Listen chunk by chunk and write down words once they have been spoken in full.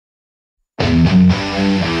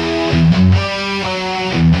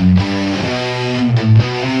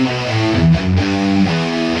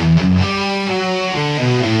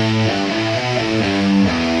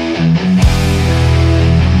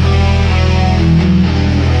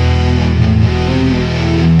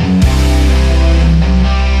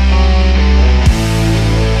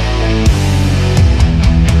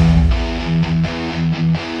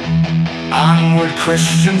Onward,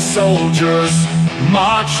 Christian soldiers,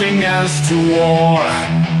 marching as to war,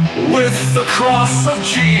 with the cross of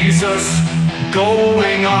Jesus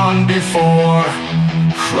going on before.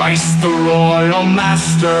 Christ the royal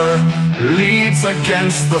master leads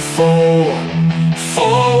against the foe.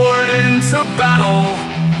 Forward into battle,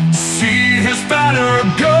 see his banner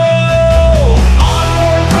go.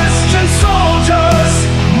 Onward, Christian soldiers,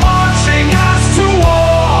 marching as to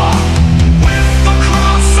war, with the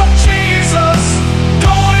cross of Jesus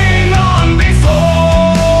going on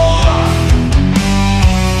before.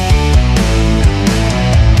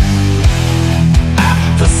 At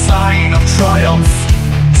the sign of triumph,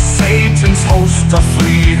 Satan's host to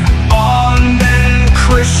flee. On then,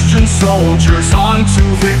 Christian soldiers, on to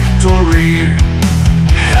victory.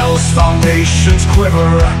 Hell's foundations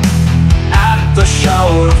quiver at the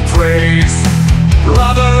shout of praise.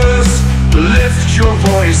 Brothers, lift your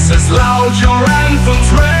voices loud, your anthems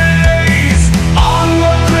raise.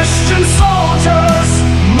 Onward, Christian soldiers,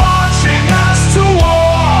 marching as to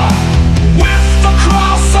war, with the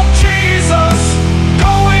cross of Jesus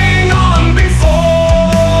going on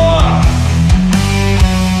before.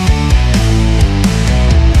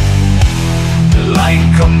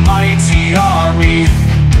 Like a mighty army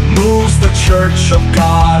moves the Church of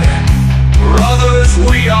God. Brothers,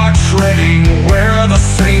 we are treading where the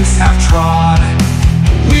saints have trod.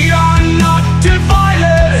 We are not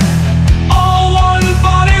divided, all one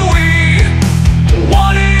body we,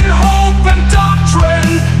 one in hope and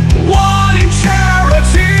doctrine, one in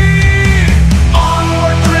charity.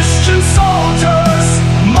 Onward, Christian soldiers,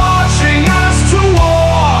 marching as to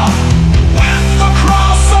war, with the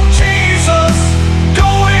cross of Jesus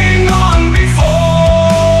going on before.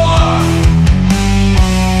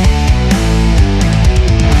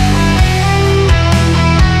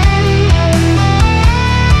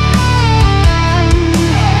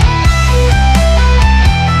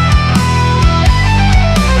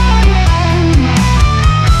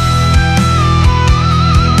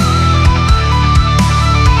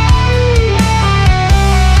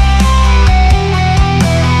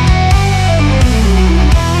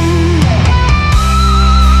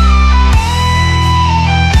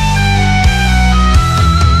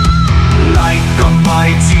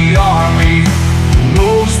 Mighty army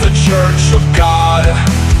moves the Church of God.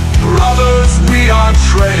 Brothers, we are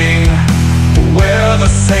treading where the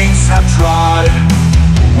saints have trod.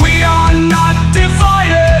 We are not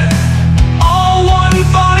divided, all one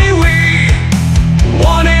body we,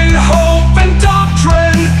 one in hope and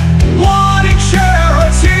doctrine, one in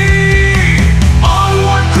charity.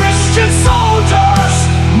 Onward, Christian soldiers,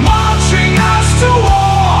 marching as to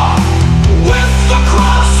war, with the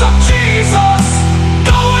cross of Jesus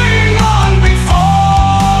going on before.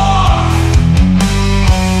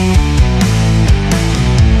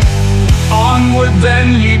 Onward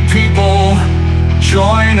then, ye people,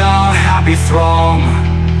 join our happy throng.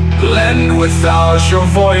 Blend with ours your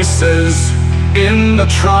voices in the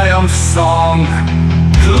triumph song.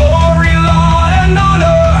 Glory, law, and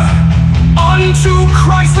honor unto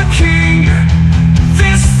Christ the King,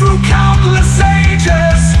 this through countless